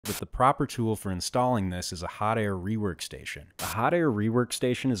With the proper tool for installing this is a hot air rework station. A hot air rework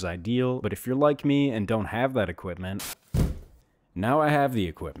station is ideal, but if you're like me and don't have that equipment, now I have the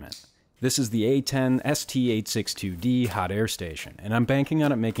equipment. This is the Atten ST-862D hot air station, and I'm banking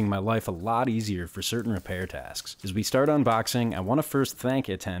on it making my life a lot easier for certain repair tasks. As we start unboxing, I want to first thank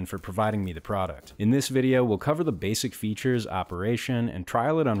Atten for providing me the product. In this video, we'll cover the basic features, operation, and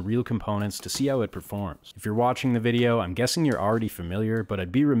trial it on real components to see how it performs. If you're watching the video, I'm guessing you're already familiar, but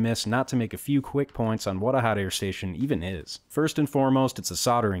I'd be remiss not to make a few quick points on what a hot air station even is. First and foremost, it's a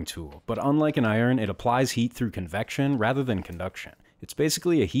soldering tool, but unlike an iron, it applies heat through convection rather than conduction. It's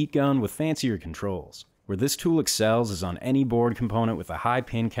basically a heat gun with fancier controls. Where this tool excels is on any board component with a high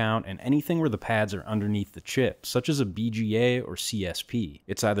pin count and anything where the pads are underneath the chip, such as a BGA or CSP.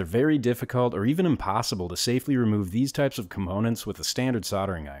 It's either very difficult or even impossible to safely remove these types of components with a standard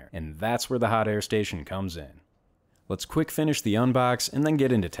soldering iron, and that's where the hot air station comes in. Let's quick finish the unbox and then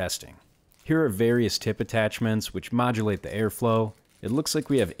get into testing. Here are various tip attachments which modulate the airflow. It looks like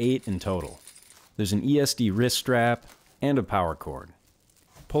we have 8 in total. There's an ESD wrist strap, and a power cord.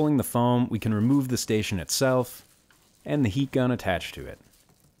 Pulling the foam, we can remove the station itself, and the heat gun attached to it.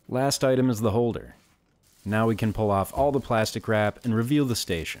 Last item is the holder. Now we can pull off all the plastic wrap and reveal the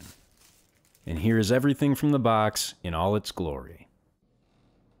station. And here is everything from the box in all its glory.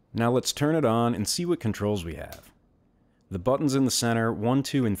 Now let's turn it on and see what controls we have. The buttons in the center, 1,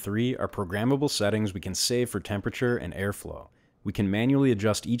 2, and 3, are programmable settings we can save for temperature and airflow. We can manually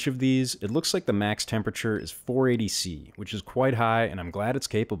adjust each of these. It looks like the max temperature is 480°C, which is quite high, and I'm glad it's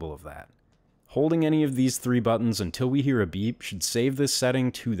capable of that. Holding any of these 3 buttons until we hear a beep should save this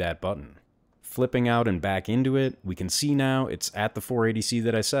setting to that button. Flipping out and back into it, we can see now it's at the 480°C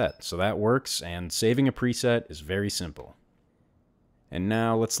that I set, so that works, and saving a preset is very simple. And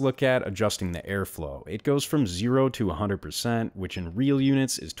now let's look at adjusting the airflow. It goes from 0 to 100%, which in real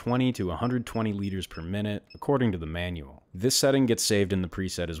units is 20 to 120 liters per minute, according to the manual. This setting gets saved in the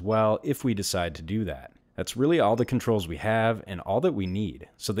preset as well if we decide to do that. That's really all the controls we have and all that we need,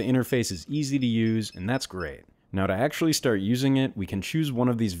 so the interface is easy to use, and that's great. Now to actually start using it, we can choose one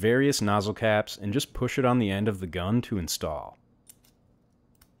of these various nozzle caps and just push it on the end of the gun to install.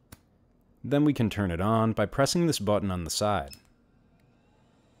 Then we can turn it on by pressing this button on the side.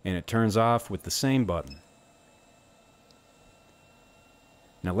 And it turns off with the same button.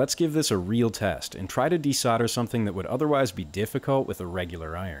 Now let's give this a real test and try to desolder something that would otherwise be difficult with a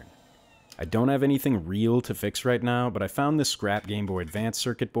regular iron. I don't have anything real to fix right now, but I found this scrap Game Boy Advance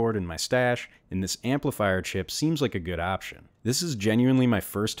circuit board in my stash, and this amplifier chip seems like a good option. This is genuinely my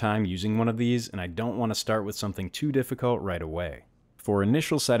first time using one of these, and I don't want to start with something too difficult right away. For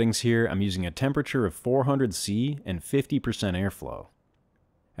initial settings here, I'm using a temperature of 400°C and 50% airflow.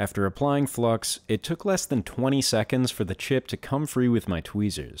 After applying flux, it took less than 20 seconds for the chip to come free with my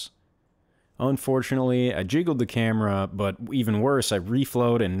tweezers. Unfortunately, I jiggled the camera, but even worse, I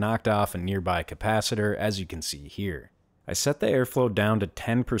reflowed and knocked off a nearby capacitor, as you can see here. I set the airflow down to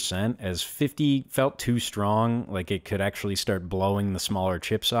 10% as 50 felt too strong, like it could actually start blowing the smaller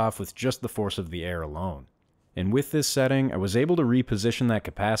chips off with just the force of the air alone. And with this setting, I was able to reposition that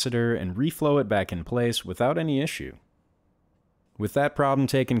capacitor and reflow it back in place without any issue. With that problem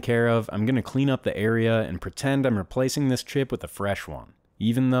taken care of, I'm going to clean up the area and pretend I'm replacing this chip with a fresh one.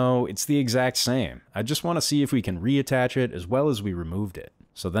 Even though it's the exact same, I just want to see if we can reattach it as well as we removed it.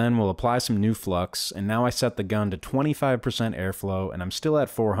 So then we'll apply some new flux, and now I set the gun to 25% airflow and I'm still at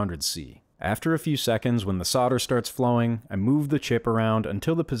 400°C. After a few seconds, when the solder starts flowing, I move the chip around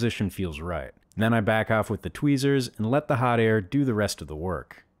until the position feels right. Then I back off with the tweezers and let the hot air do the rest of the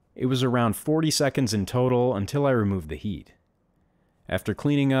work. It was around 40 seconds in total until I removed the heat. After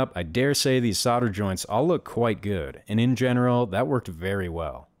cleaning up, I dare say these solder joints all look quite good, and in general, that worked very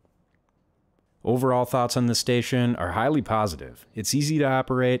well. Overall thoughts on this station are highly positive. It's easy to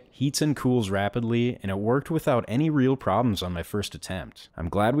operate, heats and cools rapidly, and it worked without any real problems on my first attempt. I'm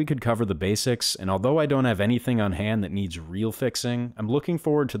glad we could cover the basics, and although I don't have anything on hand that needs real fixing, I'm looking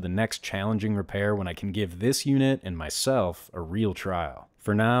forward to the next challenging repair when I can give this unit and myself a real trial.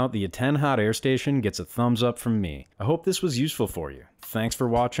 For now, the Atten hot air station gets a thumbs up from me. I hope this was useful for you. Thanks for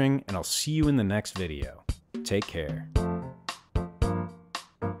watching, and I'll see you in the next video. Take care.